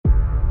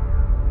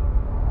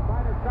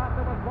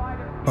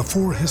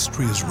Before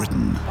history is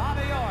written,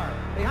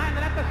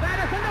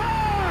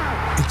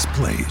 it's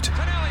played.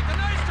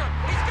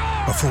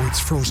 Before it's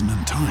frozen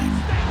in time,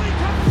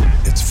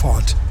 it's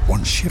fought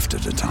one shift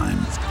at a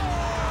time.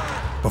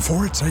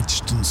 Before it's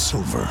etched in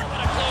silver,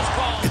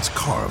 it's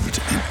carved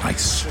in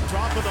ice.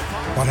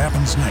 What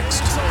happens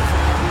next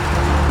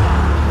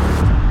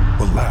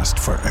will last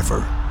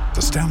forever.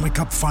 The Stanley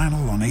Cup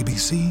Final on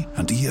ABC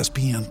and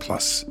ESPN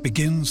Plus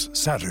begins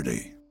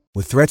Saturday.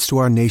 With threats to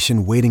our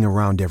nation waiting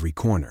around every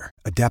corner,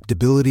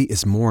 adaptability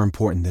is more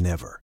important than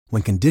ever.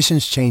 When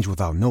conditions change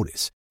without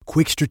notice,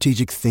 quick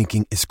strategic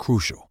thinking is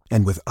crucial.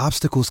 And with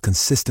obstacles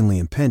consistently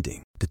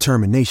impending,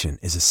 determination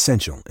is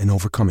essential in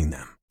overcoming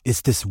them. It's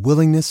this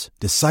willingness,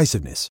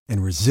 decisiveness,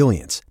 and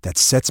resilience that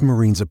sets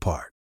Marines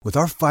apart. With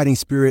our fighting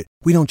spirit,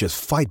 we don't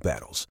just fight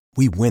battles,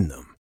 we win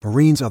them.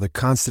 Marines are the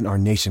constant our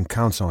nation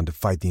counts on to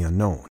fight the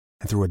unknown.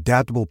 And through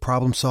adaptable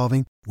problem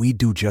solving, we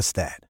do just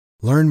that.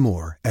 Learn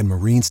more at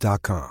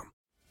marines.com.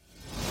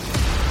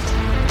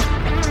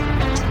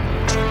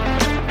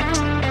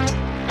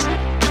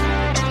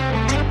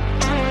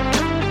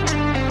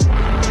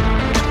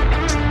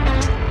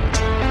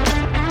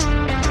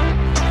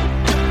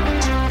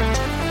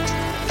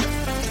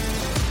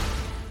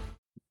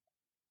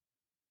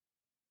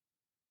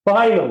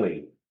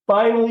 Finally,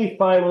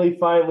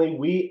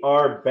 we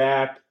are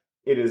back.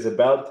 It is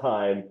about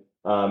time.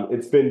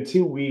 It's been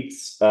 2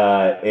 weeks.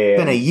 It's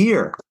been a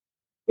year.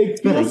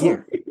 It's been a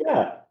year.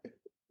 Yeah,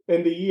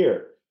 been a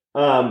year.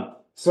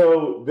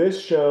 So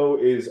this show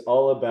is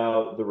all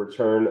about the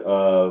return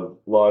of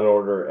Law and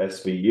Order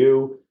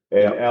SVU.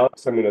 And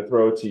Alex, I'm going to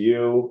throw it to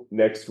you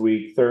next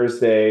week,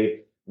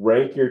 Thursday.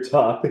 Rank your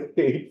top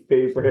 8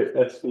 favorite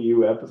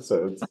SVU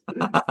episodes.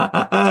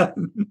 I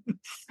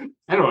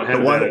don't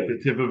have that at the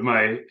tip of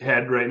my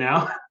head right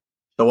now.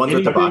 The ones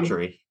with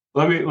debauchery.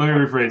 Let me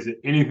rephrase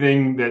it.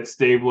 Anything that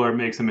Stabler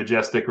makes a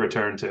majestic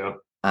return to.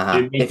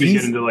 If we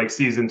get into like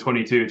season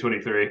 22,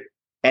 23.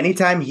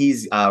 Anytime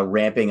he's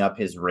ramping up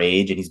his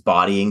rage and he's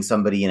bodying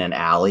somebody in an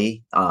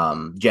alley,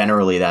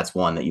 generally that's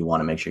one that you want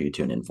to make sure you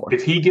tune in for.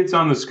 If he gets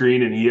on the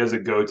screen and he has a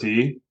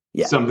goatee,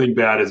 something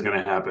bad is going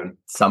to happen.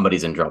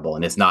 Somebody's in trouble,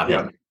 and it's not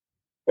him.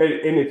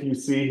 And if you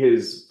see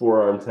his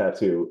forearm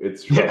tattoo,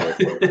 it's trouble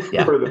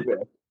for the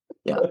bit.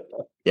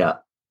 Yeah.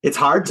 It's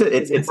hard to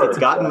it's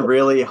gotten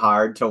really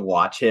hard to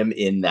watch him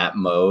in that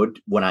mode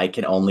when I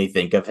can only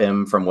think of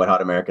him from Wet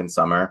Hot American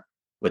Summer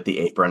with the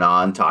apron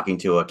on, talking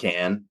to a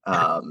can.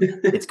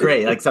 It's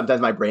great. Like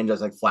sometimes my brain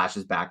just like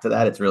flashes back to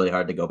that. It's really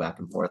hard to go back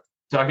and forth.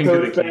 Talking to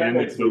the can,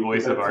 it's the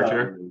voice of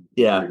Archer.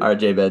 Yeah,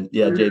 Jay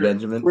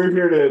Benjamin. We're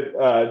here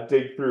to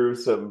dig through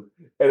some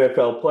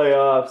NFL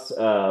playoffs,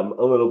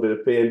 a little bit of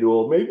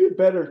FanDuel, maybe a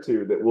bet or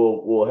two that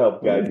will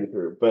help guide you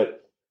through.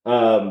 But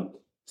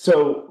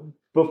so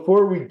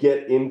before we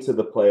get into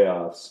the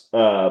playoffs,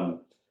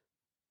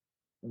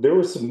 there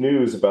was some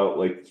news about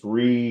like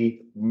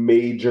 3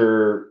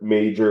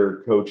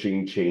 major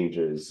coaching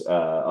changes.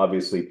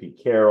 Obviously, Pete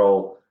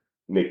Carroll,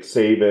 Nick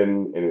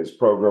Saban and his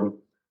program,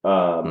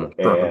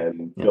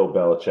 and Bill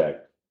Belichick.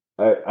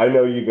 I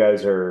know you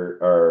guys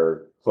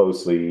are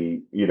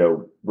closely,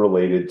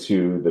 related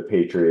to the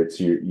Patriots.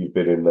 You've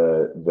been in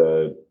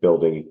the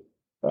building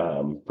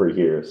for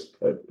years.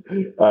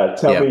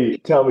 Tell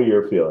me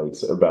your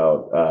feelings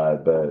about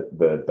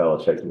the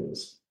Belichick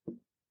news.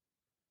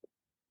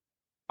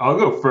 I'll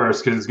go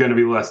first because it's going to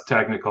be less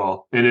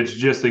technical, and it's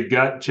just a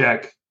gut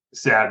check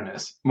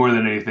sadness more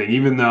than anything.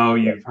 Even though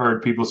you've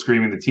heard people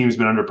screaming the team's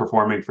been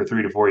underperforming for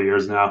 3 to 4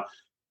 years now,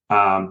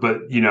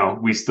 but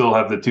we still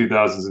have the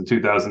 2000s and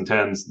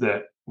 2010s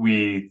that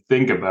we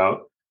think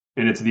about,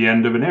 and it's the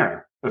end of an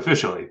era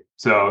officially.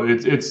 So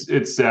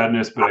it's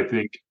sadness, but I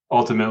think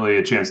ultimately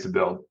a chance to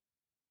build.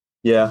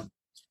 Yeah.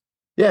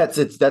 That's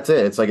it.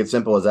 It's like as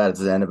simple as that. It's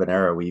the end of an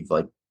era.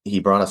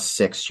 He brought us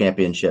 6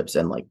 championships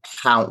and like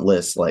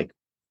countless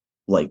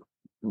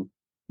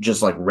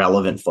just like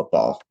relevant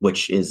football,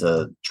 which is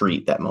a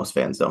treat that most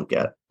fans don't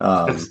get.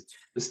 The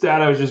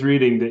stat I was just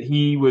reading that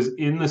he was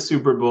in the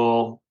Super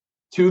Bowl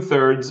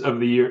 2/3 of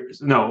the year.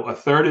 No, a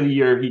third of the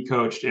year he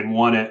coached and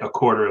won it a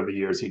quarter of the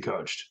years he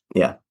coached.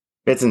 Yeah,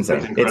 it's insane.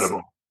 That's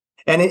incredible.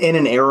 And in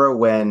an era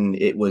when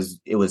it was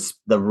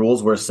the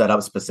rules were set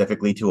up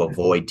specifically to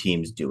avoid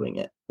teams doing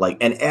it,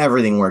 and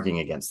everything working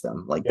against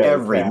them,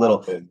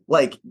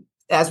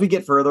 as we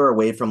get further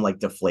away from like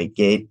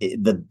Deflategate,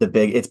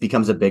 it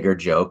becomes a bigger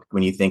joke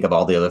when you think of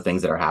all the other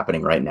things that are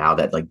happening right now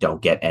that like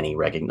don't get any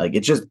recognition. Like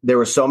it's just there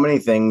were so many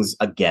things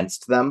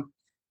against them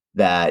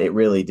that it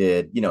really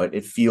did.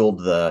 It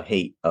fueled the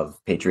hate of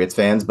Patriots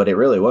fans, but it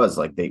really was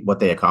like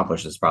what they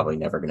accomplished is probably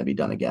never going to be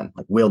done again.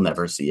 Like we'll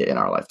never see it in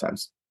our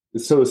lifetimes.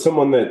 So as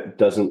someone that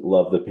doesn't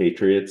love the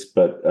Patriots,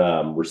 but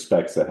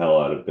respects the hell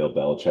out of Bill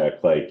Belichick,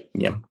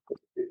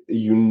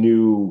 you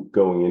knew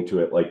going into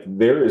it,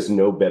 there is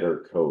no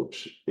better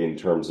coach in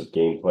terms of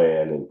game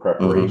plan and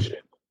preparation.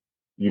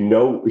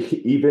 Mm-hmm.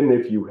 Even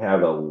if you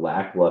have a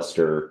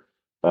lackluster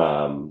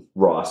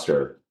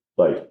roster,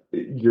 like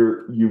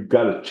you've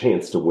got a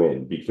chance to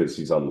win because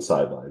he's on the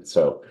sideline.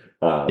 So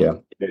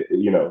kudos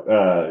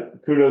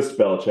to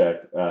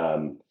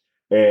Belichick.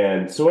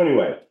 And so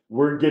anyway,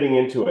 we're getting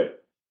into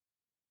it.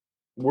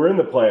 We're in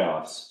the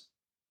playoffs.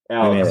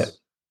 Alex,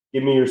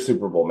 give me your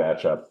Super Bowl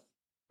matchup.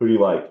 Who do you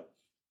like?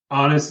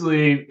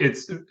 Honestly,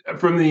 it's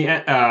from the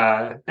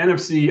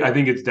NFC. I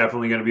think it's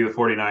definitely going to be the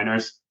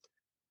 49ers.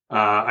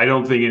 I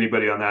don't think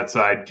anybody on that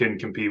side can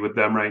compete with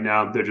them right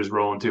now. They're just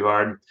rolling too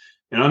hard.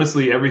 And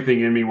honestly, everything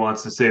in me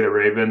wants to say the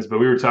Ravens, but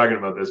we were talking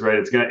about this, right?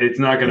 It's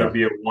not going to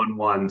be a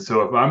 1-1.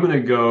 So if I'm going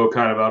to go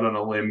kind of out on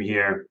a limb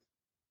here,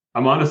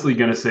 I'm honestly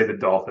going to say the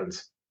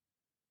Dolphins.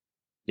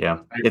 Yeah,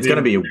 it's going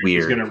to be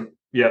weird.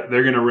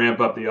 They're going to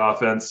ramp up the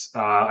offense.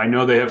 I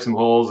know they have some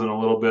holes and a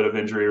little bit of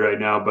injury right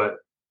now, but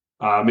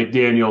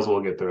McDaniels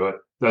will get through it.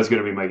 That's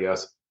going to be my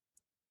guess.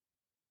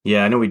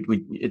 Yeah, I know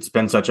it's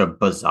been such a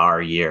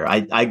bizarre year.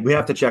 We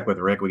have to check with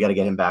Rick. We got to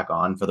get him back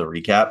on for the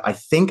recap. I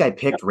think I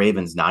picked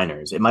Ravens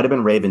Niners. It might have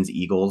been Ravens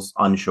Eagles,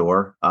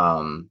 unsure.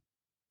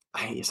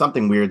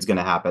 Something weird's going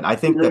to happen. I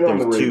think that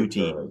there's two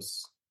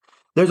teams.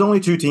 There's only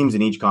two teams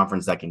in each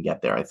conference that can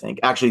get there, I think.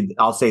 Actually,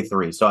 I'll say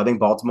three. So I think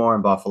Baltimore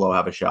and Buffalo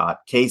have a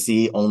shot.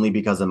 KC only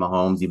because of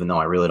Mahomes, even though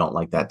I really don't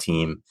like that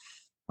team.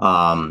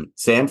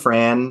 San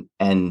Fran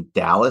and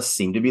Dallas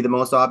seem to be the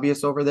most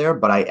obvious over there,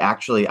 but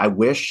I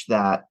wish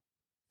that.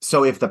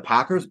 So if the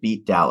Packers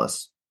beat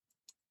Dallas,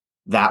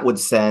 that would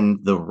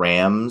send the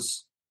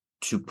Rams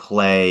to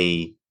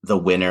play the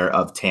winner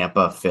of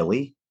Tampa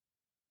Philly.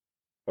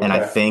 Okay. And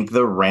I think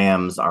the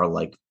Rams are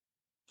like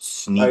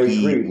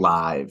sneaky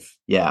live.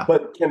 Yeah.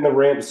 But can the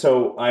Rams,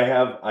 so I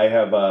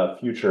have a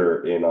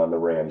future in on the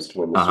Rams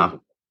to win the Super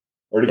Bowl,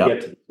 or to get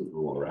to the Super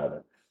Bowl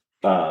rather.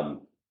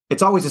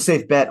 It's always a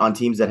safe bet on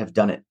teams that have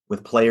done it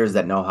with players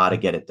that know how to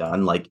get it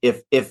done. Like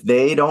if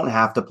they don't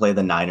have to play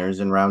the Niners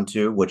in round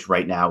 2, which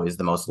right now is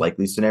the most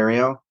likely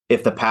scenario,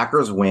 if the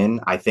Packers win,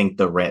 I think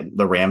the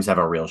Rams have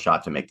a real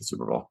shot to make the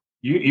Super Bowl.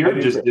 You're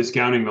just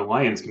discounting the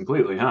Lions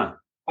completely, huh?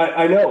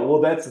 I know.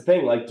 Well, that's the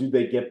thing. Like, do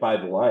they get by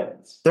the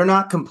Lions? They're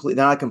not complete.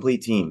 They're not a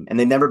complete team, and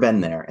they've never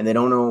been there, and they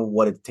don't know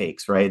what it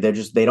takes. Right?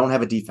 They don't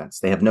have a defense.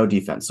 They have no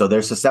defense, so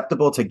they're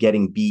susceptible to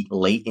getting beat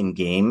late in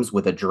games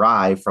with a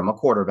drive from a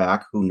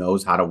quarterback who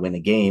knows how to win a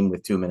game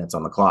with 2 minutes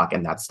on the clock,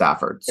 and that's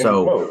Stafford. And a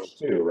coach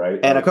too, right?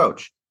 And a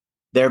coach.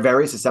 They're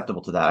very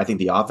susceptible to that. I think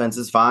the offense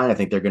is fine. I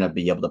think they're going to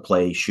be able to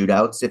play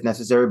shootouts if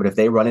necessary. But if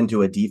they run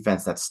into a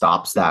defense that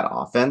stops that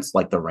offense,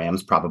 like the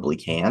Rams probably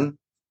can,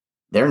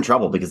 they're in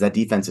trouble because that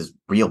defense is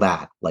real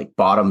bad, like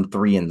bottom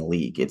 3 in the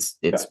league. It's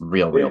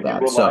real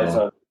bad.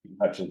 So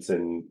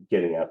Hutchinson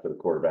getting after the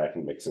quarterback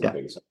and mixing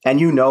things up. And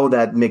you know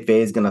that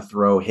McVay is going to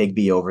throw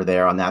Higbee over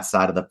there on that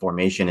side of the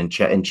formation and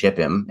chip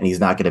him, and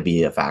he's not going to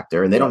be a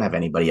factor. And they don't have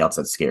anybody else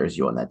that scares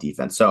you on that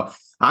defense. So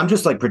I'm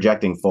just like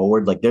projecting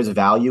forward. Like there's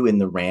value in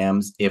the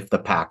Rams if the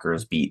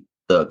Packers beat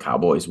the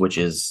Cowboys, which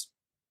is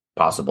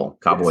possible.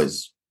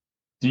 Cowboys.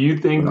 Do you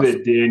think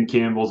that Dan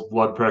Campbell's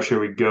blood pressure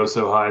would go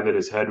so high that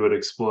his head would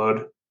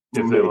explode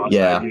if they lost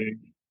that game?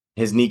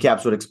 His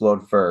kneecaps would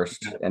explode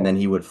first, and then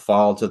he would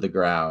fall to the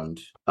ground.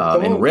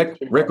 And Rick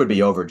would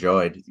be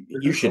overjoyed.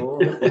 You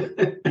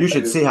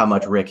should see how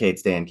much Rick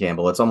hates Dan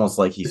Campbell. It's almost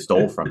like he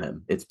stole from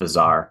him. It's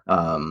bizarre.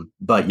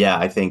 But yeah,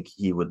 I think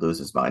he would lose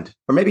his mind,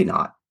 or maybe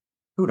not.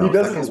 Who knows? He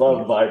doesn't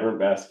love vibrant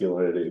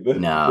masculinity.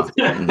 No.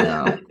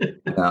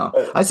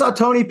 I saw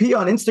Tony P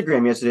on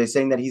Instagram yesterday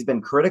saying that he's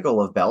been critical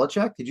of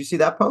Belichick. Did you see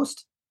that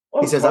post?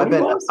 He says,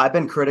 I've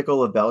been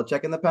critical of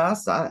Belichick in the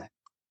past. I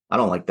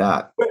don't like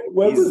that.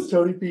 When was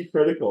Tony P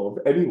critical of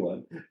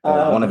anyone?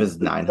 One of his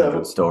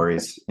 900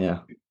 stories. Yeah.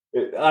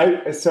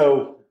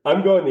 So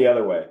I'm going the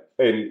other way.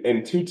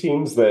 And two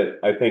teams that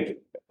I think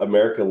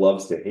America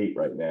loves to hate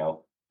right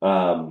now.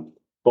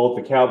 Both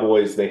the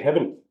Cowboys, they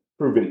haven't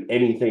proven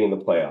anything in the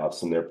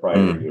playoffs in their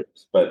prior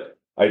years. But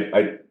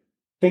I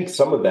think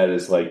some of that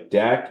is like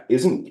Dak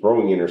isn't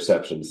throwing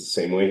interceptions the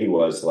same way he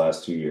was the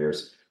last 2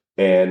 years.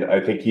 And I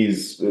think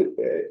it's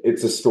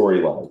a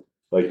storyline.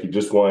 Like he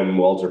just won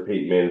Walter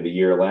Payton Man of the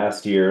Year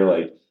last year.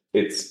 Like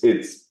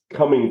it's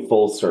coming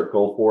full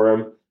circle for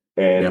him.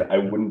 And I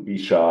wouldn't be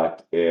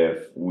shocked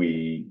if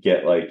we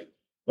get like,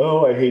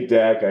 oh, I hate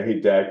Dak,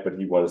 but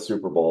he won a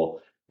Super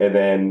Bowl. And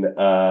then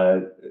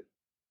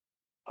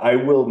I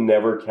will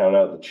never count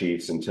out the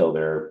Chiefs until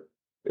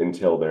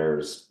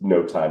there's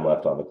no time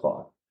left on the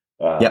clock.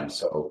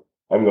 So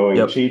I'm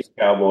going Chiefs,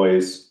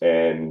 Cowboys,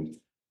 and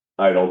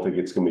I don't think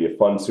it's going to be a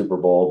fun Super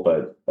Bowl,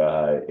 but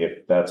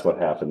if that's what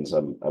happens,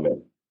 I'm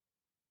in.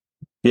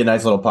 Be a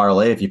nice little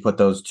parlay if you put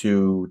those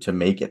two to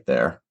make it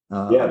there.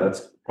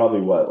 That's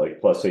probably like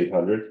plus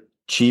 800.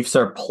 Chiefs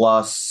are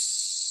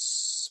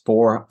plus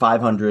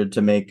 500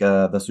 to make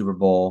the Super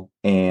Bowl,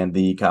 and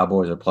the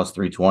Cowboys are plus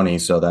 320.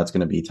 So that's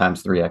going to be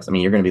times 3x. I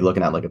mean, you're going to be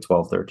looking at like a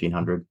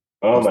 1,300.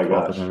 Oh my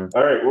gosh! All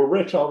right, we're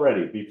rich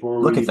already.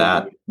 Look at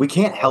that. We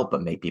can't help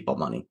but make people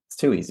money. It's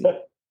too easy.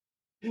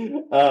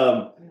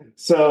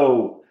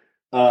 So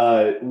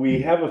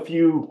we have a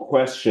few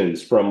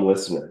questions from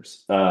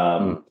listeners,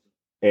 and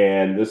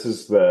this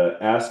is the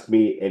Ask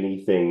Me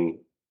Anything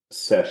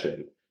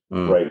session.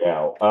 right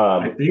now.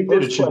 I think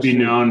that it should be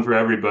question, known for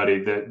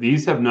everybody that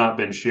these have not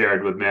been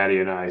shared with Matty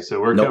and I.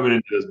 So we're Nope. coming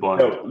into this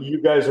blind. No,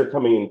 you guys are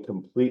coming in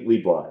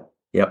completely blind.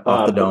 Yep,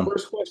 off the dome. The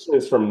first question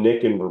is from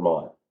Nick in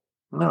Vermont.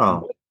 Oh.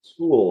 What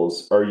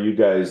tools are you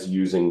guys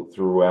using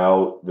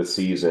throughout the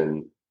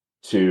season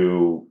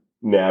to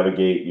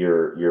navigate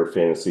your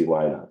fantasy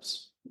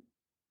lineups?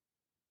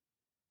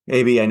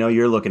 Maybe I know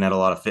you're looking at a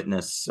lot of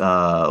fitness, a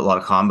lot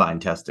of combine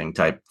testing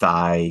type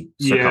thigh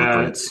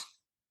circumference.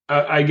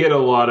 I get a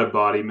lot of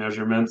body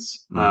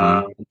measurements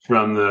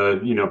from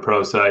the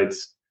pro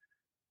sites,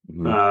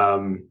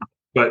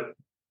 but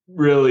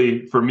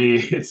really for me,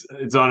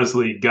 it's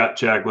honestly gut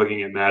check,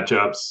 looking at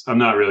matchups. I'm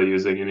not really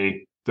using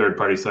any third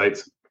party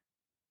sites.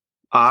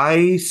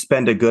 I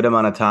spend a good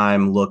amount of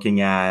time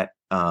looking at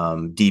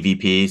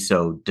DVP,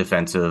 so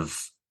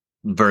defensive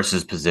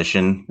versus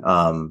position.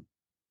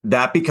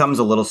 That becomes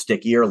a little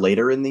stickier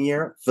later in the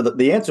year. For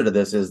the answer to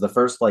this is the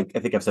first, I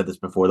think I've said this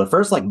before, the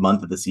first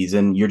month of the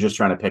season, you're just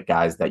trying to pick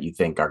guys that you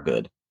think are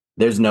good.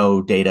 There's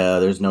no data,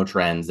 there's no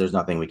trends, there's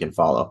nothing we can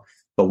follow.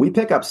 But we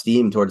pick up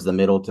steam towards the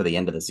middle to the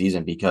end of the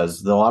season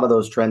because a lot of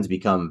those trends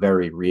become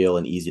very real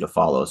and easy to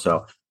follow.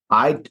 So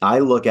I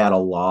look at a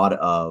lot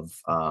of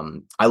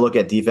I look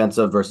at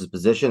defensive versus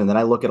position, and then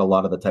I look at a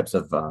lot of the types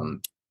of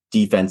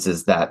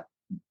defenses that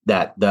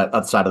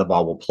other side of the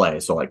ball will play.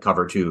 So like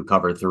cover 2,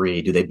 cover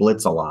 3, do they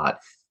blitz a lot?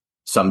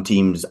 Some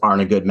teams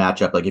aren't a good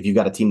matchup. Like if you've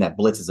got a team that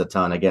blitzes a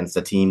ton against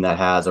a team that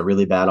has a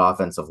really bad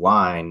offensive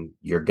line,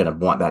 you're going to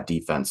want that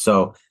defense.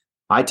 So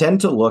I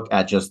tend to look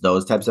at just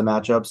those types of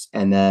matchups.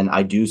 And then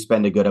I do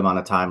spend a good amount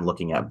of time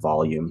looking at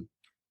volume.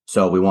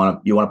 So you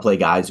want to play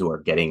guys who are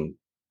getting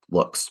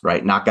looks,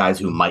 right? Not guys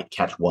who might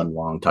catch one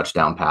long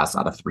touchdown pass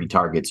out of 3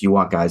 targets. You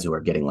want guys who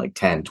are getting like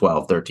 10,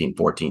 12, 13,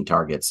 14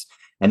 targets.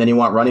 And then you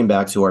want running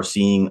backs who are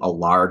seeing a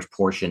large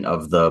portion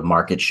of the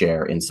market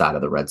share inside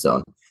of the red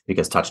zone,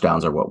 because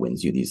touchdowns are what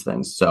wins you these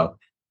things. So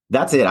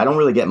that's it. I don't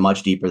really get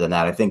much deeper than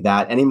that. I think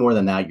that any more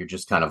than that, you're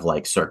just kind of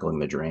like circling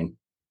the drain.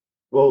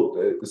 Well,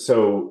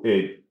 so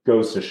it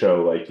goes to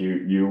show like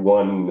you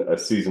won a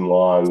season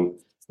long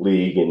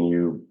league and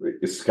you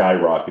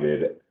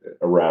skyrocketed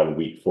around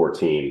week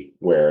 14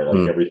 where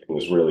like everything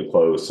was really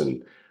close.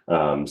 And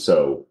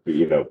so,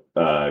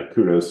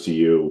 kudos to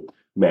you,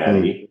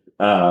 Matty.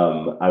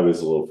 I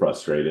was a little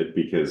frustrated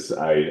because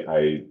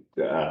I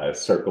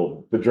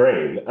circled the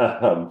drain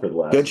for the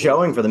last. Good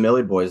showing for the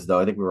Millie boys,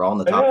 though. I think we were all in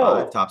the top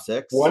 5, top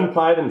 6. 1,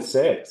 5, and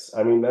 6.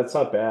 I mean, that's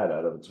not bad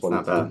out of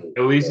 22.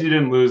 At least you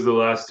didn't lose the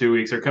last 2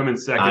 weeks, or come in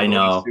second. I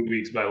know. The last 2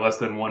 weeks by less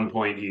than 1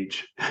 point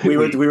each. we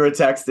were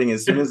texting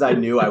as soon as I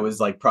knew I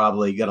was like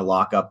probably gonna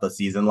lock up the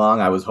season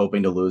long. I was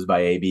hoping to lose by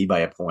AB by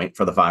a point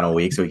for the final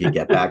week so we could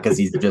get that, because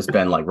he's just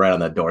been like right on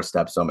the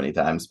doorstep so many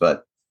times.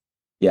 But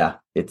yeah,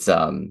 it's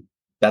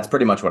that's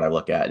pretty much what I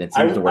look at, and it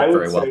seems to work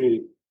very well.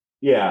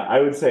 Yeah, I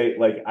would say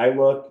like I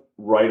look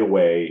right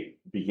away,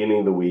 beginning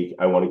of the week,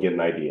 I want to get an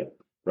idea,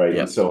 right?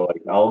 Yep. So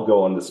like I'll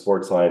go on the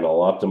sports line, I'll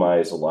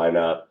optimize a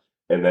lineup,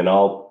 and then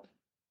I'll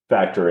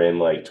factor in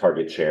like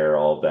target share,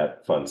 all of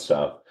that fun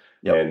stuff.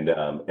 Yep.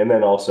 And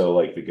then also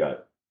like the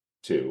gut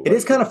too. It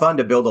is kind of fun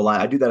to build a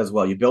line. I do that as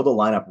well. You build a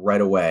lineup right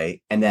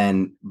away, and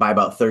then by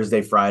about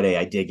Thursday, Friday,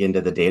 I dig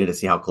into the data to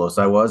see how close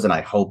I was, and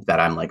I hope that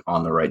I'm like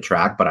on the right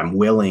track, but I'm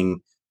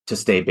willing to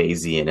stay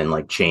Bayesian and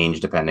like change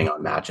depending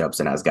on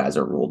matchups and as guys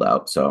are ruled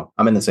out. So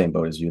I'm in the same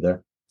boat as you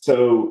there.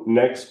 So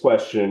next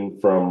question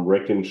from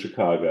Rick in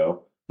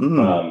Chicago.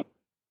 How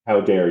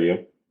dare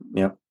you?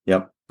 Yep.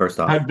 First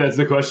off. That's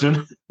the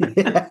question.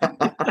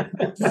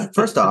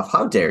 First off,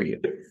 how dare you?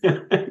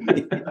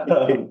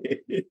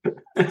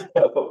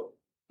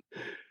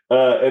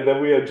 And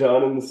then we have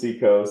John in the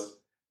Seacoast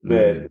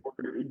that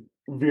we're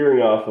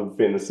veering off of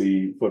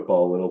fantasy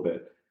football a little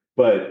bit.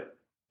 But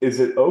is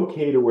it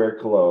okay to wear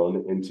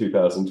cologne in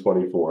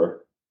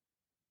 2024?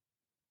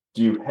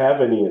 Do you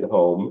have any at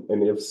home?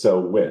 And if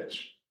so,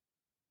 which?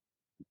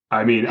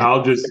 I mean,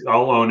 I'll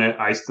own it.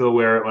 I still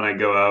wear it when I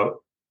go out.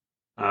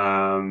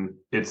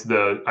 It's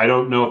I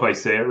don't know if I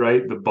say it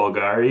right, the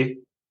Bulgari.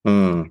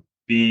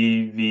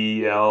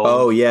 BVL.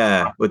 Oh,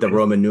 yeah. With the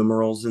Roman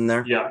numerals in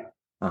there? Yeah.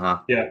 Uh-huh.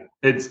 Yeah.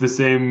 It's the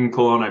same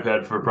cologne I've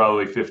had for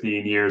probably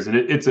 15 years. And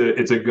it's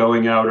a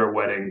going out or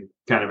wedding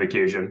kind of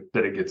occasion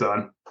that it gets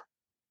on.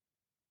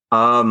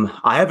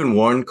 I haven't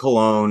worn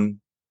cologne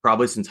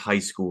probably since high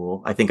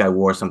school. I think I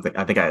wore something.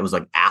 I think it was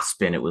like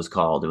Aspen. It was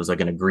called. It was like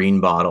in a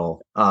green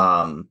bottle.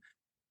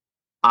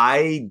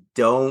 I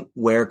don't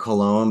wear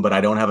cologne, but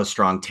I don't have a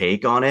strong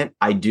take on it.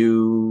 I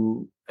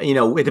do.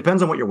 It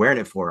depends on what you're wearing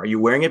it for. Are you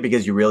wearing it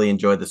because you really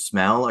enjoy the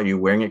smell? Are you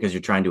wearing it because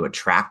you're trying to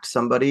attract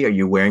somebody? Are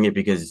you wearing it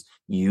because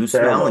you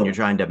smell and you're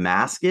trying to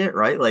mask it?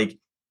 Right? Like,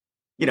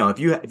 if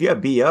you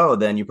have BO,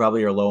 then you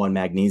probably are low on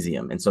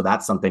magnesium. And so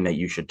that's something that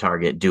you should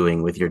target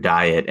doing with your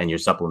diet and your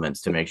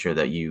supplements to make sure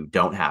that you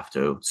don't have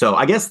to. So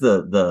I guess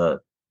the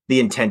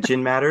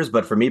intention matters.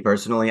 But for me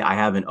personally, I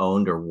haven't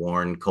owned or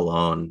worn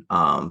cologne.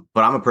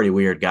 But I'm a pretty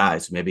weird guy.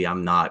 So maybe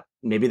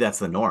that's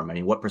the norm. I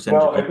mean, what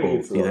percentage of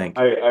people do you think?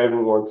 I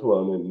haven't worn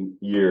cologne in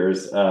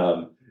years.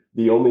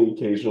 The only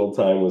occasional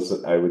time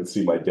was I would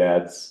see my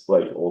dad's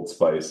like Old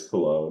Spice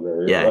cologne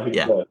or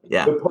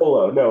the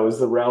Polo. No, it was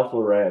the Ralph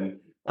Lauren.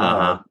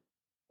 I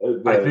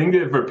think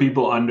that for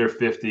people under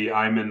 50,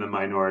 I'm in the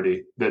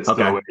minority that still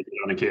wears it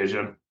on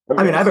occasion.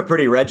 I mean, I have a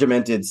pretty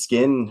regimented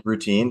skin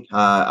routine.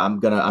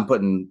 I'm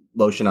putting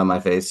lotion on my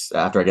face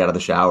after I get out of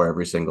the shower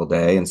every single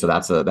day, and so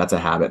that's a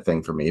habit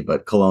thing for me.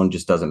 But cologne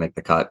just doesn't make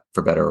the cut,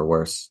 for better or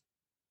worse.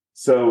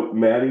 So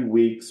Matty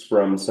Weeks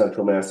from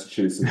Central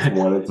Massachusetts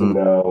wanted to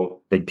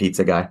know, big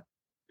pizza guy,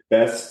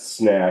 best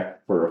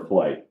snack for a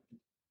flight.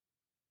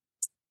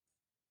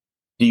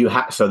 Do you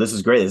have? So this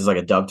is great. This is like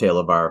a dovetail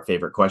of our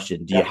favorite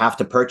question. Do you have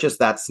to purchase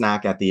that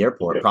snack at the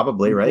airport? Okay.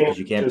 Probably, right? Because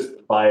you can't just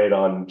buy it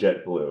on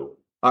JetBlue.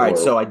 All right.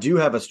 So I do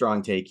have a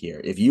strong take here.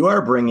 If you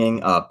are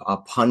bringing up a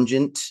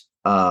pungent,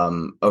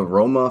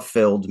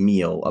 aroma-filled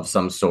meal of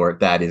some sort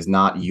that is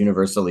not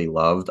universally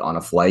loved on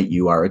a flight,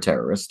 you are a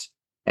terrorist,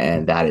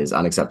 and that is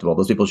unacceptable.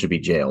 Those people should be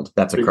jailed.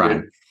 That's a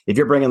crime. If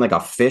you're bringing like a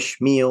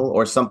fish meal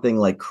or something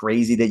like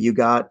crazy that you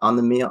got on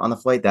the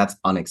flight, that's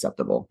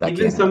unacceptable. That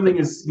even something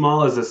as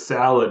small as a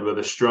salad with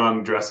a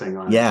strong dressing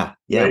on it. Yeah.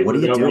 Right? What are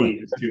you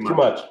doing? Too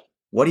much.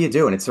 What are you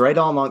doing? It's right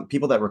all among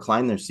people that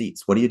recline their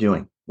seats. What are you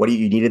doing?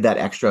 You needed that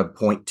extra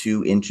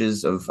 0.2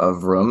 inches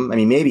of room? I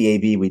mean, maybe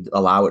AB, we'd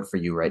allow it for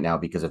you right now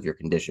because of your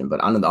condition, but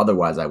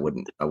otherwise I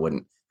wouldn't.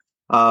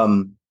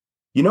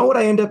 You know what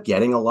I end up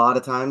getting a lot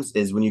of times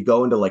is when you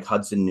go into like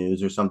Hudson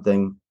News or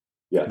something.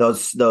 Yeah.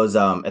 Those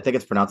I think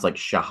it's pronounced like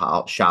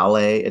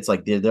chalet. It's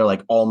like they're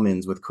like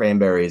almonds with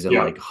cranberries and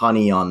like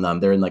honey on them.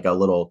 They're in like a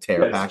little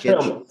tear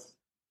package.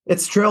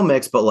 It's trail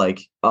mix, but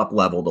like up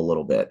leveled a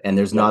little bit. And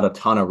there's not a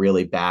ton of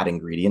really bad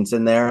ingredients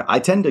in there. I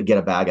tend to get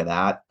a bag of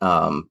that.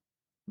 I'm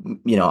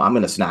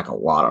going to snack a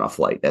lot on a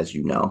flight, as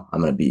you know. I'm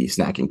going to be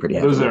snacking pretty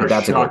heavily. Those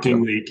are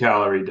shockingly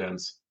calorie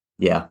dense.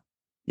 Yeah.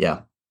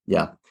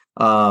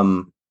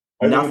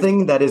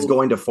 Nothing that is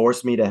going to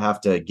force me to have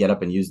to get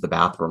up and use the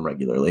bathroom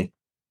regularly.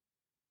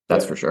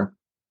 That's for sure.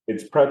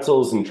 It's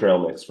pretzels and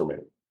trail mix for me.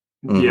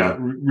 Mm-hmm. Yeah,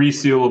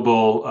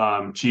 resealable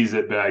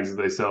Cheez-It bags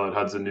that they sell at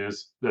Hudson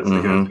News. That's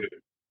the go-to.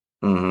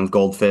 Mm-hmm.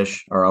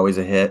 Goldfish are always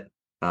a hit.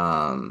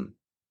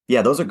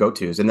 Those are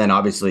go-tos. And then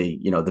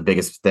obviously, the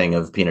biggest thing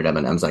of peanut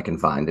M&Ms I can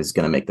find is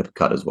going to make the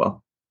cut as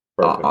well.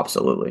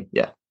 Absolutely.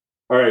 Yeah.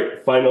 All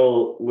right.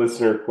 Final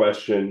listener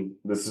question.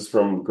 This is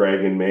from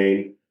Greg in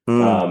Maine.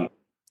 How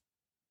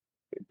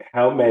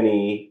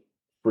many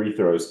free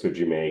throws could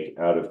you make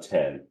out of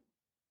 10?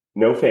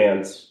 No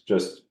fans,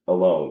 just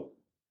alone.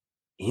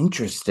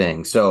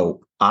 Interesting.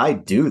 So I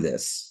do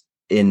this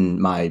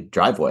in my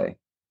driveway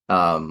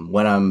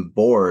when I'm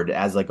bored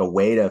as like a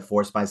way to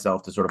force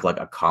myself to sort of like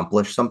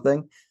accomplish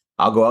something.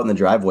 I'll go out in the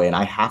driveway and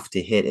I have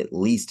to hit at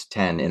least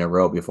 10 in a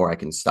row before I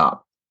can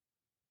stop.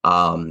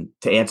 To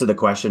answer the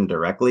question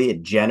directly,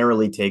 it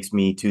generally takes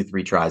me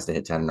 2-3 tries to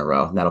hit 10 in a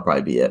row. And that'll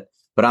probably be it.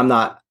 But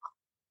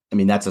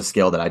that's a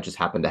skill that I just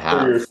happen to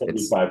have. You're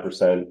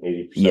 75%,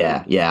 80%.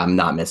 Yeah. I'm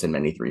not missing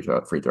many free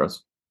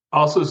throws.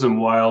 Also, some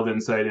wild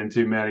insight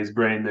into Matty's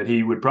brain that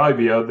he would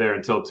probably be out there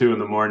until 2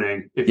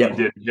 a.m. if he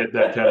didn't hit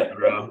that 10 in a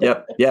row.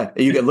 Yep. Yeah.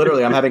 You can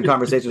literally, I'm having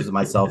conversations with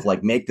myself,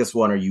 like make this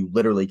one or you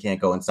literally can't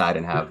go inside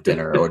and have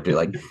dinner or do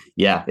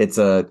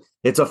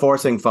it's a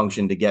forcing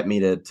function to get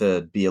me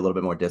to be a little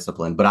bit more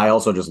disciplined. But I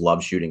also just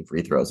love shooting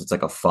free throws. It's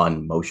like a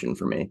fun motion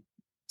for me.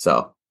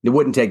 So it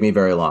wouldn't take me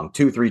very long.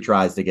 2-3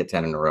 tries to get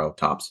 10 in a row,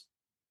 tops.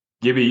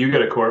 Gibby, you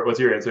got a court. What's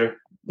your answer?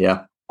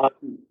 Yeah.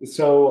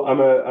 So I'm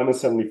a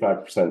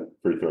 75%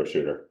 free throw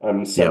shooter.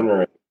 I'm 7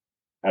 or 8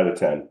 out of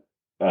 10.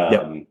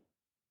 Yeah,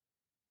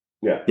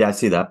 I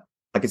see that.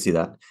 I can see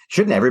that.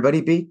 Shouldn't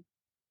everybody be?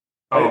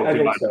 I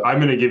think so. I'm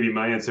going to give you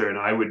my answer, and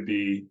I would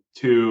be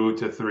 2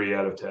 to 3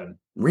 out of 10.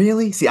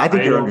 Really? See, I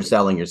think you're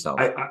underselling yourself.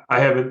 I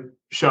haven't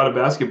shot a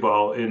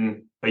basketball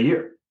in a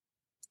year.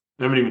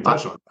 I haven't even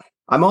touched one.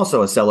 I'm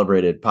also a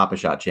celebrated Papa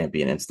Shot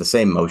champion. It's the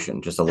same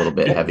motion, just a little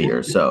bit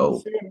heavier.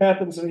 So see what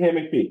happens in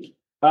Hammock Beach.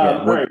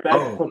 All right, back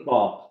to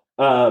football.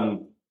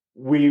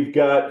 We've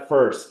got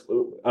first,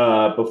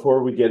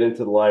 before we get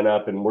into the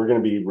lineup, and we're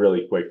going to be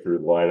really quick through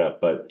the lineup,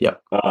 but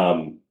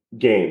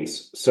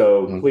games.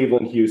 So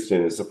Cleveland,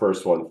 Houston is the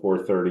first one,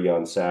 4:30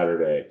 on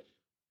Saturday.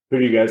 Who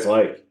do you guys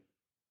like?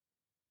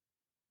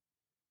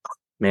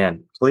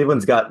 Man,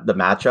 Cleveland's got the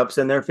matchups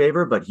in their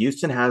favor, but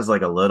Houston has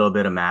like a little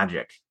bit of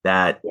magic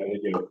that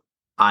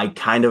I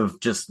kind of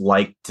just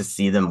like to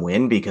see them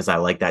win because I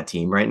like that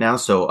team right now.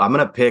 So I'm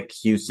going to pick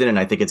Houston, and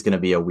I think it's going to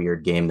be a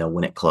weird game. They'll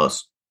win it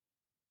close.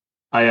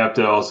 I have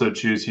to also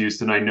choose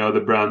Houston. I know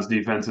the Browns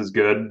defense is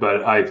good,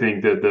 but I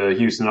think that the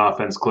Houston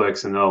offense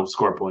clicks and they'll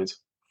score points.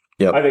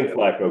 Yeah, I think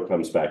Flacco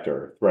comes back to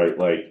earth, right?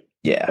 Like,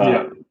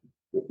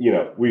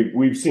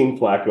 we've seen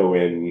Flacco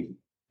in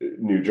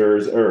New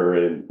Jersey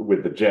or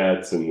with the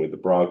Jets and with the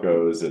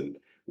Broncos and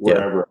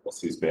wherever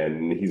else he's been.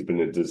 And he's been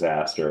a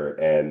disaster,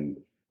 and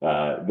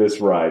this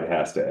ride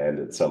has to end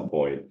at some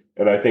point.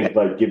 And I think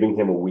like giving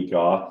him a week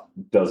off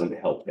doesn't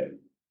help him.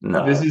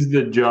 No. This is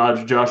the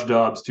Josh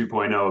Dobbs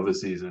 2.0 of the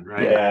season,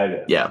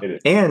 right? Yeah, it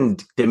is.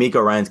 And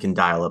D'Amico Ryans can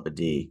dial up a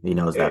D. He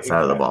knows that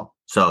side of the ball.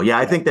 So yeah,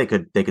 I think they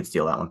could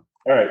steal that one.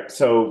 All right,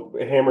 so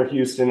Hammer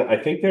Houston, I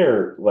think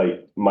they're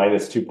like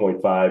minus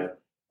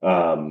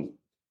 2.5,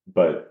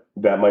 but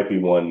that might be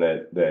one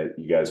that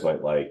you guys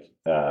might like.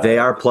 They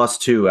are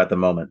 +2 at the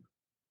moment.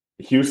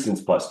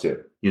 Houston's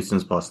 +2.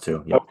 Houston's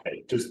 +2. Yep.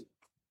 Okay, just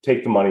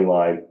take the money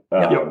line.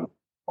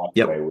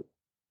 Yep.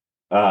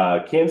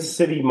 Kansas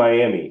City,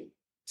 Miami,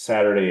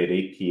 Saturday at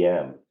 8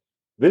 p.m.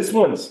 This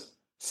one's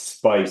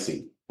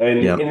spicy, and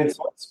it's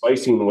not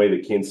spicy in the way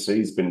that Kansas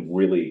City's been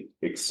really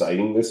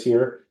exciting this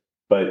year.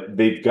 But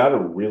they've got a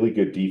really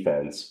good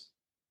defense.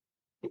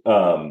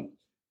 And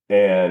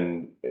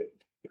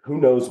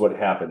who knows what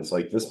happens?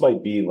 Like, this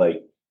might be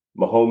like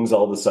Mahomes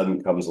all of a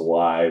sudden comes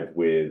alive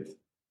with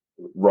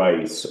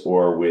Rice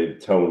or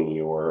with Tony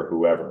or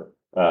whoever.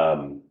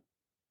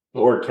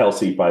 Or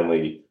Kelsey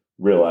finally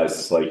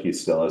realizes like he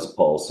still has a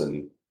pulse,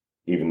 and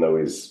even though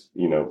he's,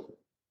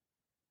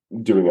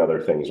 doing other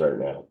things right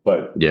now.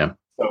 But yeah.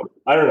 So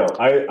I don't know.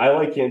 I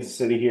like Kansas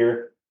City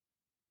here,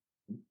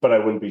 but I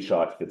wouldn't be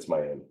shocked if it's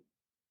Miami.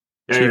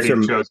 I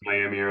already chose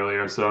Miami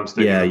earlier, so I'm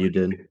sticking. Yeah, you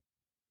did.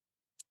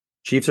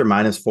 Chiefs are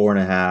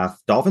 -4.5.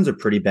 Dolphins are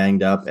pretty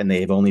banged up, and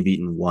they've only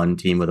beaten one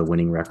team with a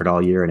winning record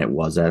all year, and it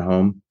was at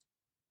home.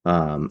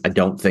 I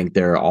don't think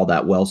they're all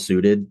that well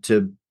suited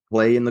to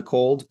play in the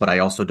cold, but I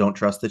also don't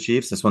trust the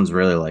Chiefs. This one's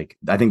really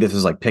I think this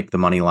is like pick the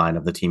money line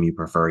of the team you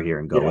prefer here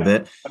and go with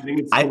it. I think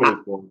it's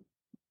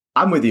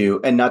I'm with you,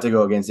 and not to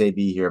go against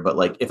AB here, but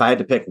like if I had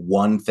to pick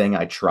one thing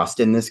I trust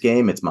in this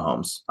game, it's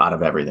Mahomes out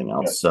of everything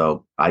else. Yeah.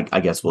 So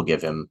I guess we'll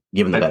give him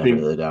the benefit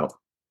of the doubt.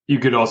 You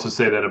could also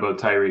say that about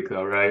Tyreek,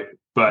 though, right?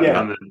 But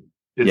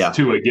it's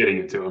Tua getting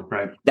it to him,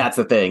 right? That's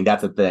the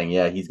thing.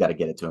 Yeah, he's got to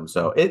get it to him.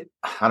 So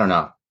I don't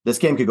know. This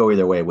game could go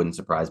either way. It wouldn't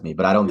surprise me,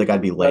 but I don't think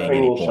I'd be laying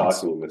any points. Nothing will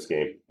shock me in this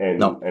game,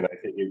 and I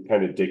think it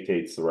kind of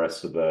dictates the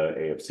rest of the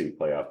AFC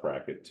playoff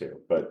bracket too.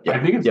 But I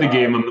think it's the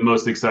game I'm the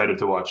most excited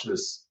to watch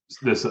this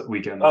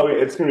weekend. Oh,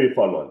 it's going to be a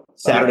fun one.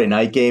 Saturday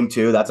night game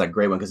too. That's a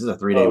great one because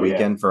it's a 3-day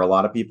weekend for a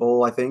lot of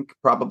people. I think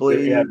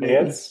probably. Yeah,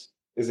 Nance.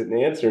 Is it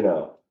Nance or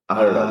no?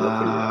 I don't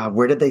know.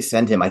 Where did they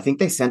send him? I think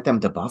they sent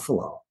them to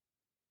Buffalo.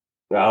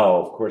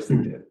 Oh, of course they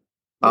did.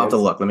 I'll have to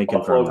look. Let me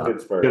confirm that.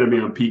 It's going to be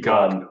on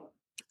Peacock.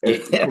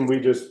 Can we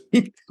just?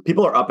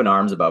 People are up in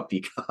arms about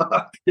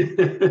Peacock.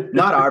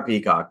 Not our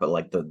Peacock, but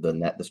like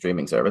the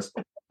streaming service.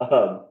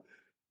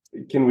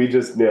 Can we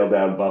just nail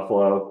down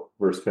Buffalo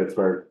versus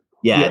Pittsburgh?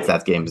 Yeah, it's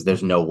that game.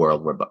 There's no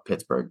world where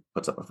Pittsburgh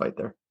puts up a fight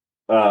there.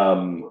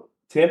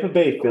 Tampa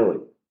Bay, Philly.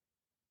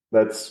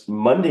 That's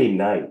Monday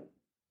night,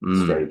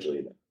 strangely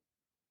enough.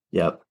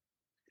 Yep.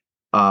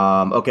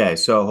 Okay,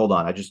 so hold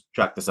on. I just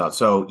checked this out.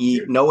 So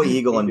Noah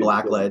Eagle and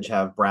Blackledge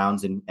have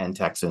Browns and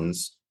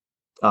Texans.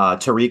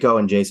 Tarico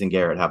and Jason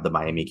Garrett have the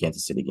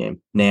Miami-Kansas City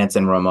game. Nance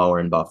and Romo are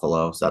in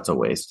Buffalo, so that's a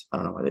waste. I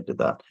don't know why they did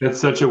that.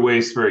 That's such a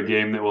waste for a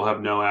game that will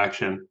have no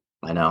action.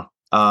 I know.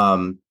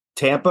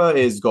 Tampa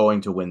is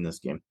going to win this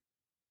game.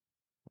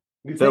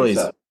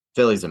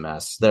 Philly's a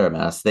mess. They're a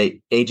mess.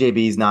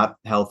 AJB's not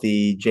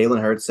healthy. Jalen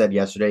Hurts said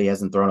yesterday he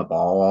hasn't thrown a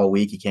ball all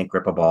week. He can't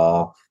grip a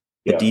ball.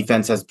 The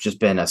defense has just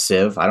been a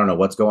sieve. I don't know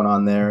what's going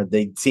on there.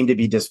 They seem to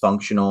be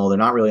dysfunctional. They're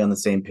not really on the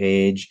same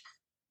page.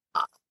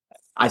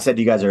 I said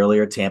to you guys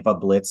earlier, Tampa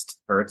blitzed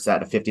Hurts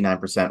at a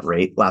 59%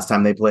 rate last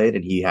time they played,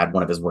 and he had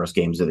one of his worst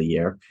games of the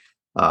year.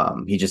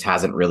 He just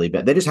hasn't really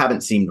been. They just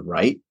haven't seemed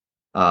right.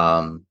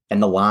 And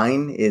the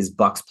line is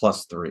Bucks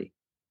 +3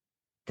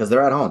 because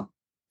they're at home.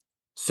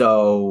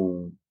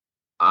 So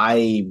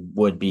I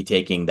would be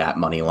taking that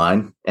money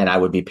line, and I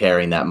would be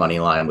pairing that money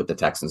line with the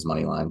Texans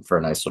money line for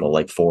a nice little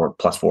like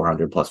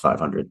 +400,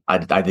 +500.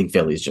 I think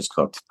Philly's just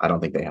cooked. I don't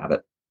think they have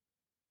it.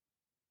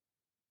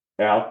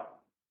 Al?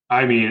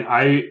 I mean,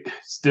 I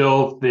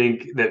still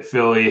think that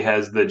Philly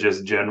has the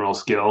just general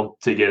skill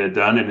to get it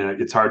done,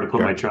 and it's hard to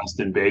put my trust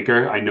in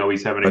Baker. I know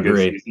he's having a good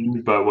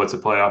season, but what's a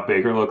playoff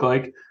Baker look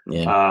like?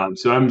 Yeah.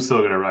 So I'm still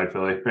going to ride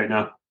Philly right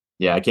now.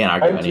 Yeah, I can't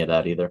argue any of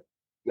that either.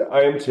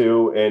 I am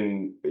too,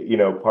 and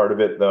part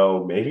of it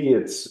though, maybe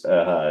it's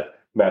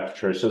Matt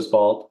Patricia's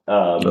fault.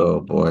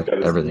 Oh boy,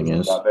 everything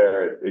is. Out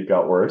there, it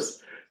got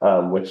worse,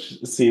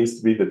 which seems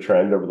to be the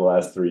trend over the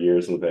last 3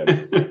 years with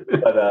him.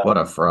 But, what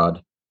a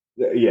fraud.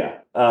 Yeah.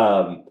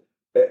 But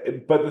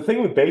the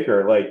thing with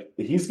Baker, like,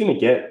 he's going to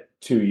get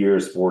 2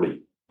 years, 40 in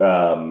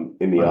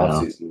the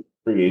offseason.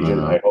 Free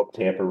agent. I hope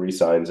Tampa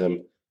re-signs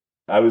him.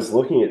 I was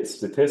looking at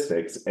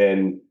statistics,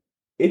 and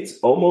it's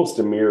almost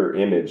a mirror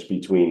image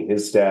between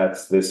his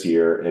stats this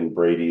year and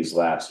Brady's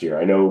last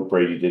year. I know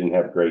Brady didn't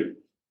have great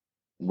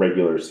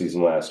regular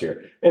season last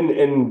year.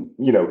 And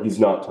he's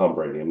not Tom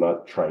Brady. I'm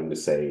not trying to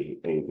say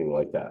anything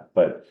like that.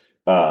 But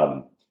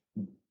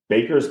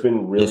Baker's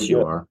been really good. Yes,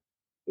 you are.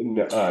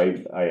 No,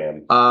 I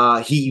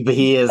am.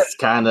 He is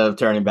kind of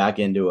turning back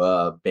into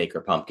a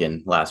Baker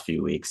pumpkin last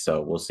few weeks,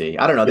 so we'll see.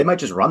 I don't know. They might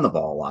just run the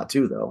ball a lot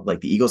too, though.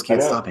 Like the Eagles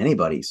can't stop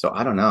anybody, so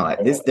I don't know.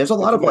 There's a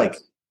lot of like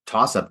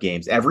toss-up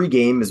games. Every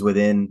game is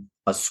within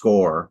a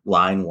score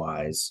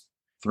line-wise,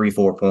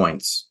 3-4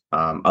 points.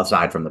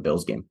 Aside from the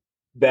Bills game.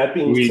 That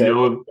being said,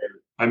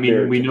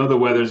 we know the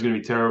weather's going to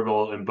be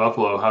terrible in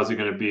Buffalo. How's it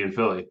going to be in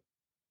Philly?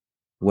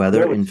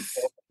 Weather No,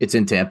 it's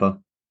in Tampa.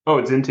 Oh,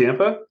 it's in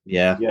Tampa?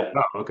 Yeah. yeah.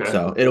 Oh, okay.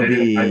 So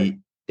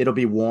it'll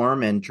be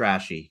warm and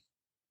trashy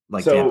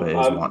like Tampa So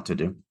is wont to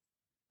do.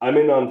 I'm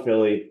in on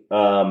Philly.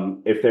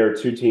 If there are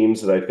two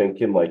teams that I think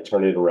can like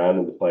turn it around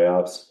in the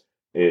playoffs,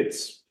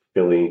 it's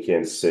Philly and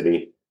Kansas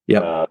City.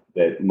 Yep.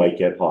 That might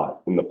get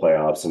hot in the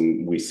playoffs,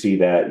 and we see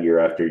that year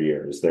after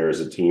year. There is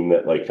a team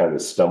that like kind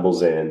of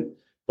stumbles in,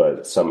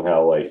 but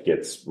somehow like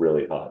gets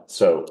really hot.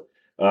 So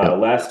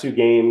last two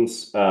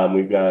games,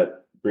 we've got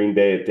Green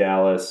Bay at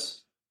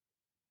Dallas.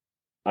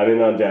 I'm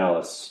in on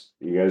Dallas.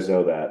 You guys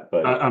know that,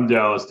 but I'm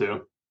Dallas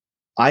too.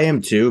 I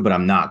am too, but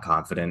I'm not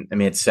confident. I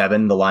mean, it's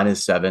 7. The line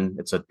is 7.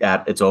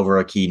 It's over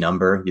a key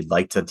number. You'd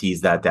like to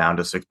tease that down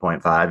to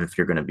 6.5 if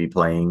you're going to be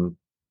playing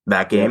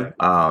that game.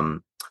 yeah.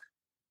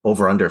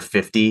 Over under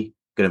 50,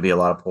 going to be a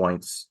lot of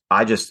points.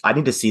 I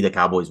need to see the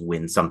Cowboys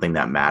win something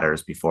that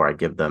matters before I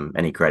give them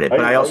any credit.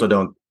 But I also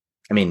don't.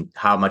 I mean,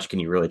 how much can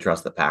you really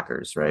trust the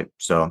Packers, right?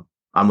 So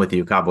I'm with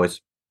you, Cowboys.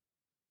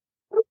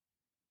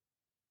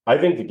 I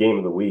think the game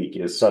of the week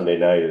is Sunday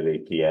night at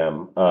 8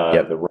 p.m.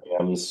 The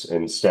Rams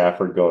and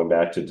Stafford going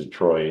back to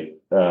Detroit.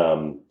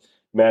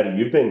 Matty,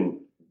 you've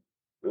been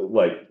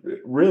like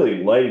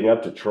really lighting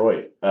up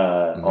Detroit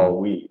all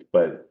week,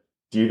 but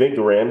do you think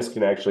the Rams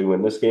can actually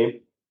win this game?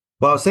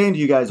 Well, I was saying to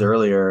you guys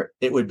earlier,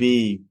 it would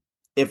be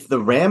if the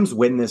Rams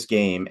win this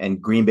game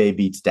and Green Bay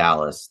beats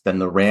Dallas, then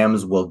the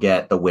Rams will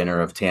get the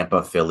winner of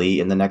Tampa, Philly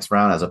in the next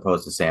round as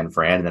opposed to San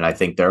Fran. And then I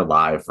think they're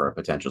live for a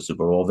potential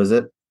Super Bowl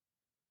visit.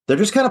 They're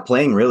just kind of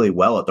playing really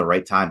well at the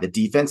right time. The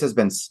defense has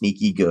been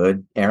sneaky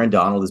good. Aaron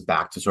Donald is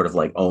back to sort of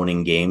like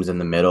owning games in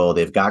the middle.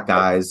 They've got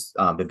guys.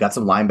 They've got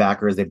some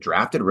linebackers. They've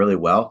drafted really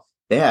well.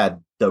 They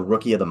had the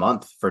rookie of the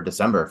month for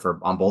December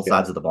on both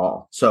sides of the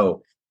ball.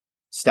 So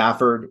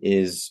Stafford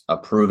is a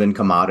proven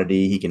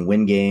commodity. He can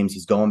win games.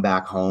 He's going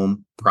back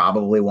home,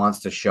 probably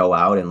wants to show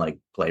out and like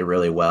play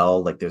really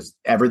well. Like there's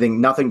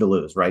nothing to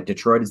lose, right?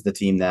 Detroit is the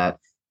team that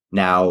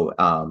now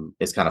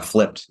is kind of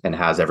flipped and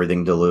has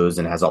everything to lose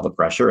and has all the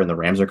pressure. And the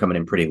Rams are coming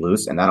in pretty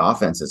loose and that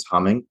offense is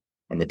humming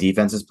and the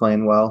defense is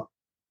playing well.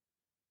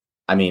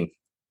 I mean,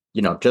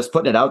 just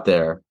putting it out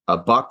there, a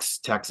Bucks,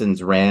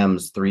 Texans,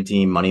 Rams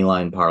 3-team money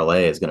line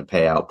parlay is going to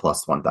pay out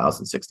plus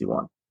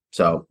 1,061.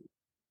 So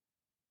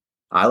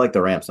I like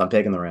the Rams. I'm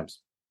taking the Rams.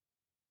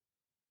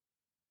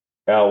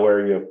 Al, where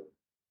are you?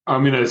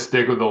 I'm going to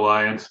stick with the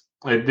Lions.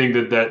 I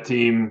think that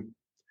team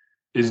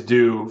is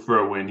due for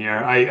a win here.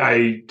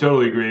 I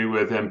totally agree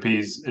with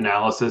MP's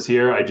analysis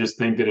here. I just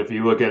think that if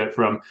you look at it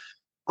from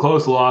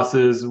close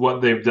losses,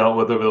 what they've dealt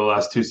with over the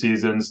last 2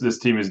 seasons, this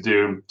team is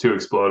due to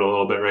explode a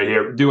little bit right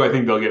here. Do I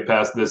think they'll get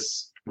past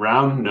this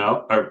round?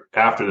 No. Or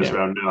after this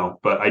round? No.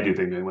 But I do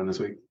think they win this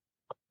week.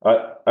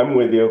 I'm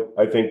with you.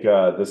 I think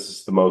this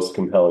is the most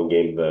compelling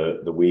game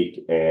of the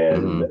week.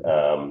 And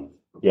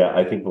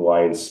I think the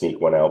Lions sneak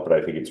one out, but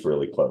I think it's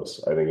really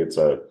close. I think it's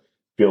a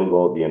field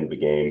goal at the end of the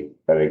game.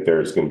 I think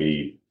there's going to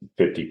be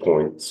 50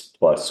 points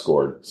plus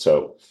scored.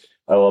 So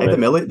I love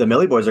it. The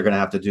Millie boys are going to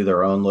have to do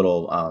their own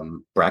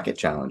little bracket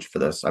challenge for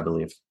this, I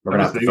believe. We're going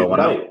to have to fill one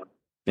out.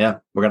 Yeah,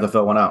 we're going to have to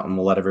fill one out, and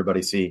we'll let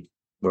everybody see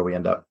where we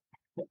end up.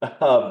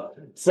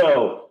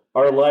 So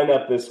our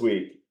lineup this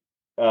week,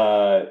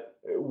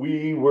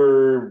 we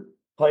were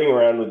playing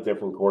around with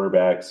different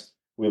quarterbacks.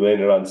 We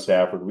landed on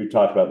Stafford. We've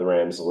talked about the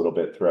Rams a little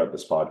bit throughout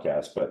this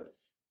podcast, but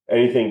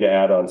anything to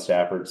add on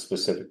Stafford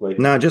specifically?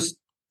 No,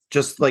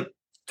 just like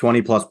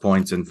 20 plus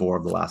points in 4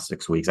 of the last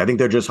 6 weeks. I think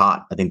they're just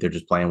hot. I think they're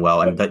just playing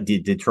well. And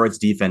Detroit's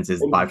defense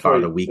is by far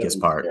the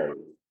weakest part.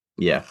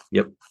 Yeah.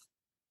 Yep.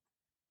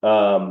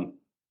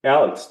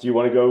 Alex, do you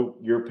want to go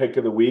your pick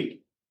of the week?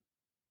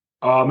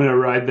 I'm going to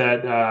ride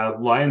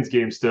that Lions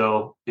game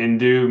still and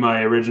do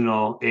my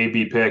original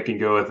AB pick and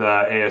go with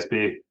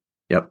ASB.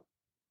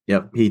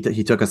 Yep.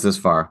 He took us this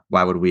far.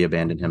 Why would we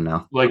abandon him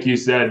now? Like you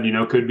said,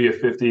 could be a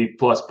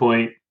 50-plus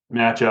point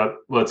matchup.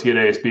 Let's get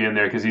ASB in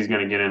there because he's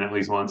going to get in at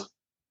least once.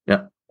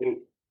 Yep.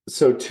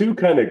 So 2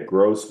 kind of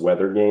gross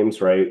weather games,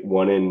 right?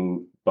 One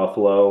in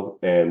Buffalo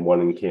and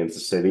one in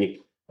Kansas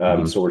City.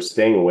 So we're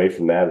staying away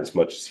from that as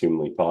much as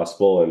humanly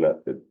possible,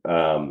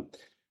 and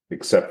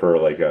except for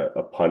like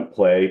a punt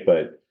play.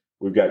 But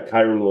we've got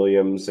Kyron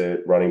Williams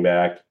at running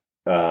back,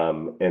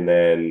 and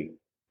then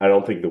I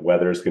don't think the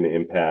weather is going to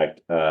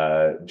impact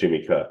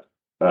Jimmy Cook.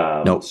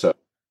 Nope. So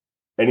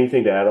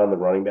anything to add on the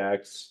running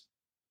backs?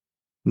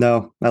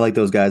 No, I like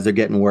those guys. They're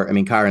getting work. I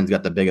mean, Kyron's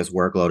got the biggest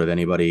workload of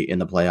anybody in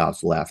the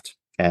playoffs left.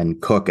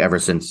 And Cook, ever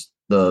since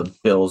the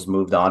Bills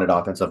moved on at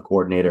offensive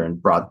coordinator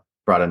and brought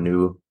a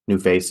new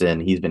face in,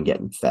 he's been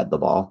getting fed the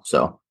ball.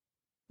 So,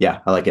 yeah,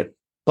 I like it.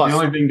 Plus, the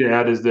only thing to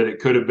add is that it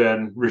could have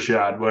been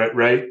Rashad,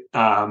 right?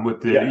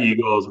 With the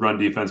Eagles' run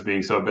defense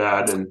being so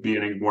bad and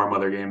being a warm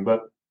weather game.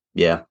 But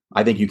yeah,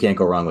 I think you can't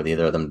go wrong with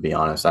either of them, to be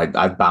honest.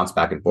 I've bounced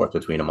back and forth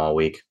between them all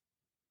week.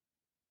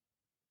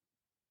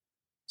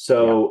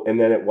 So, and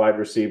then at wide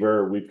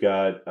receiver, we've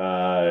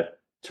got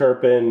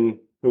Turpin,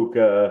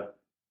 Puka,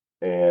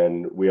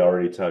 and we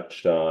already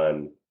touched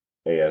on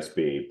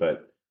ASB.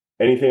 But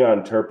anything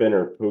on Turpin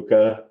or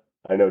Puka?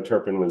 I know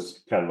Turpin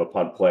was kind of a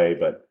punt play,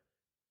 but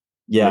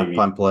Yeah, maybe.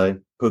 fun play.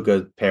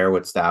 Puka pair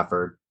with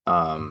Stafford.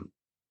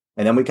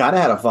 And then we kind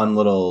of had a fun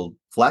little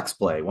flex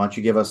play. Why don't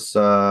you give us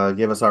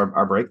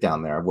our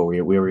breakdown there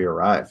where we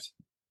arrived?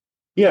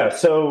 Yeah,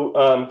 so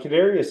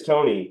Kadarius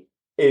Toney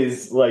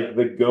is like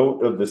the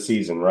GOAT of the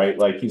season, right?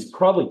 Like he's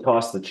probably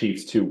cost the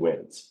Chiefs 2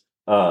 wins.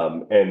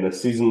 And the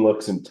season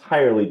looks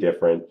entirely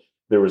different.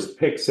 There was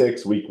pick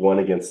six week one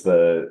against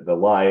the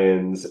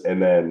Lions,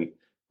 and then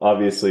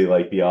obviously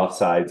like the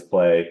offsides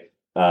play.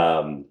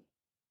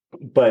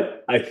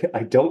 But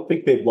I don't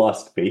think they've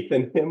lost faith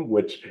in him,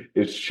 which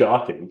is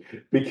shocking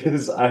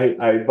because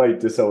I might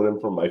disown him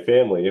from my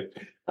family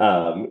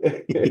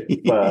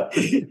if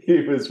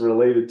he was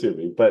related to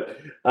me. But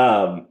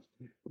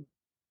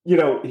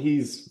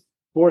he's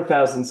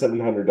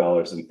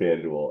 $4,700 in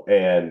FanDuel,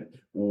 and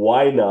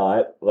why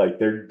not? Like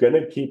they're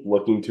gonna keep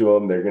looking to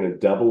him. They're gonna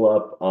double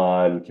up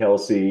on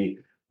Kelsey.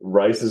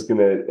 Rice is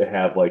gonna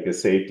have like a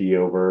safety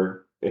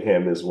over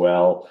him as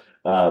well.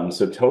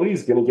 So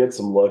Tony's gonna get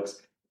some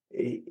looks.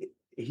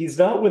 He's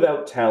not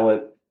without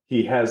talent.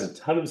 He has a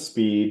ton of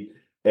speed,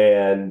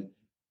 and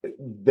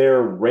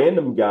they're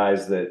random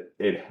guys that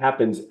it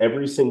happens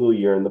every single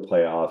year in the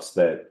playoffs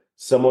that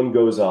someone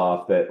goes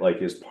off that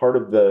like is part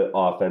of the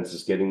offense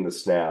is getting the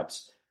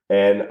snaps.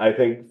 And I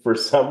think for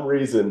some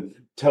reason,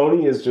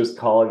 Tony is just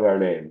calling our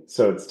name.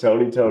 So it's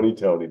Tony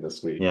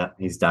this week. Yeah,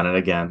 he's done it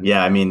again.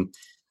 Yeah, I mean,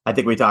 I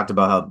think we talked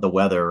about how the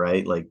weather,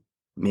 right? Like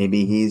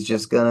maybe he's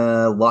just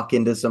gonna luck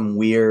into some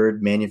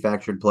weird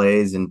manufactured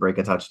plays and break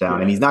a touchdown.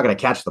 Yeah. And he's not gonna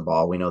catch the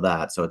ball. We know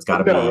that. So it's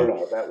gotta be.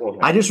 No, that won't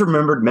happen. I just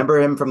remember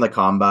him from the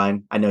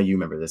combine. I know you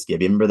remember this,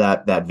 Gibby. Remember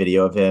that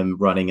video of him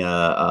running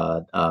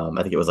I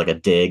think it was like a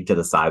dig to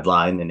the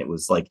sideline, and it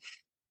was like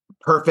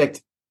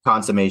perfect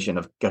consummation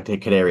of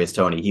Kadarius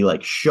Toney. He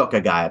like shook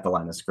a guy at the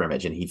line of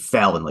scrimmage and he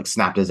fell and like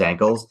snapped his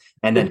ankles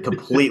and then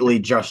completely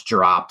just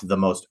dropped the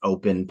most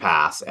open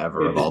pass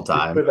ever of all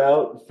time.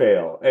 Without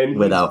fail. And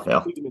without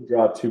fail. He's going to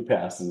drop 2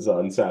 passes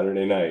on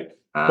Saturday night.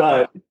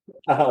 But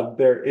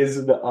there is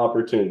an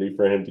opportunity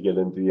for him to get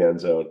into the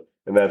end zone.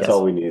 And that's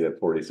all we need at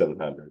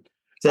 4,700.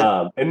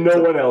 And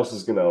no one else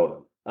is going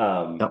to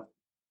own him,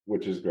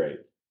 which is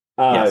great.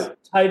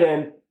 Tight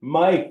end,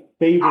 my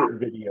favorite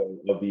video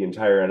of the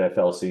entire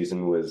NFL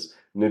season was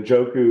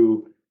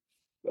Njoku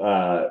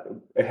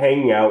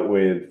hanging out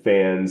with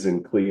fans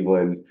in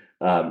Cleveland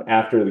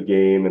after the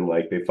game, and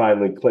like they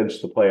finally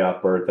clinched the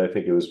playoff berth. I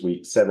think it was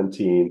week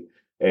 17,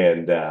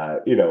 and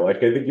like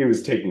I think he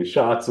was taking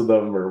shots with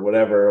them or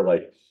whatever.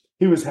 Like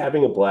he was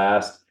having a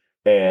blast,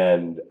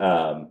 and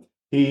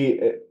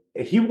he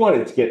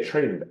wanted to get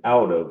traded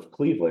out of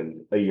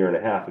Cleveland a year and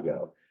a half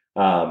ago.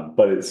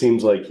 But it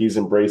seems like he's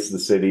embraced the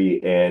city,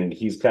 and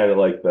he's kind of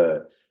like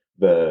the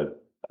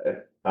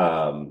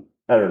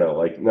I don't know,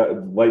 like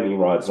lightning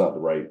rod's not the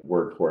right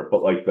word for it,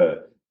 but like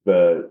the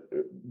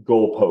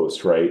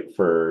goalpost, right,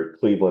 for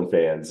Cleveland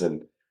fans.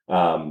 And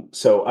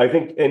so I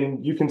think,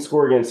 and you can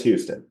score against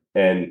Houston,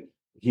 and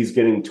he's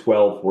getting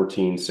 12,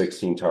 14,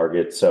 16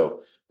 targets.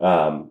 So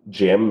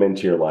jam him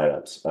into your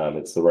lineups.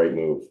 It's the right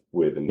move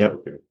with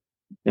Njoku.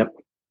 Yep.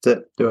 That's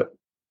it. Do it.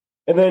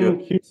 And then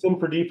Houston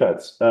for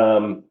defense.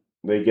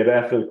 They get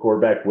after the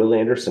quarterback. Will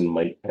Anderson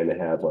might kind of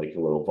have like a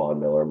little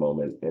Von Miller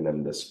moment in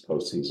him this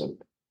postseason.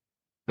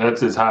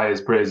 That's as high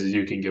as praise as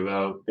you can give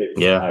out.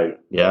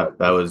 That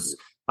was.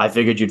 I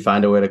figured you'd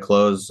find a way to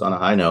close on a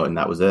high note, and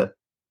that was it.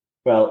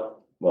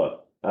 Well,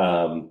 look,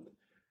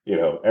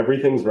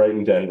 everything's right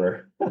in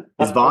Denver.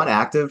 Is Vaughn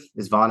active?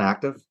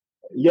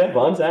 Yeah,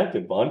 Vaughn's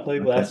active. Vaughn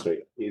played last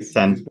week. He's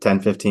 10,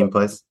 15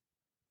 plays.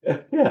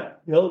 Yeah,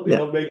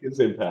 he'll make his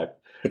impact.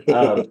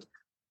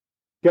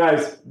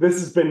 Guys, this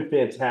has been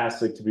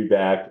fantastic to be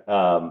back.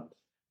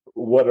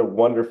 What a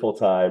wonderful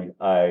time.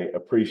 I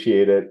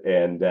appreciate it.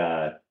 And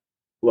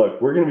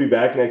look, we're going to be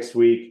back next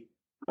week.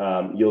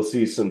 You'll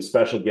see some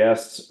special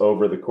guests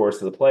over the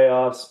course of the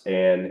playoffs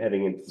and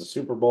heading into the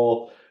Super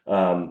Bowl.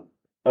 Other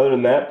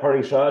than that,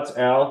 parting shots,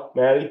 Al,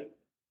 Matty?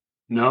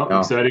 No,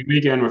 exciting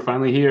weekend. We're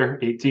finally here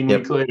 18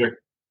 weeks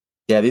later.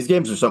 Yeah, these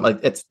games are something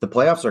like the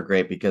playoffs are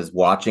great because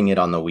watching it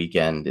on the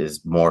weekend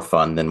is more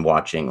fun than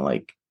watching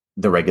like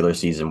the regular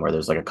season where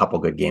there's like a couple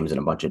good games and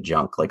a bunch of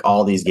junk. Like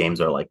all these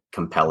games are like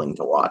compelling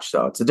to watch.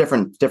 So it's a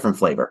different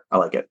flavor. I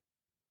like it.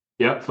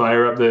 Yep.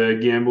 Fire up the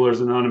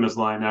Gamblers Anonymous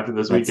line after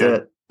this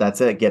weekend.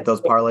 That's it. Get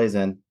those parlays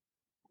in.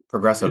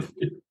 Progressive.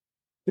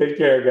 Take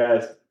care,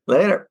 guys.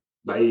 Later.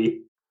 Bye.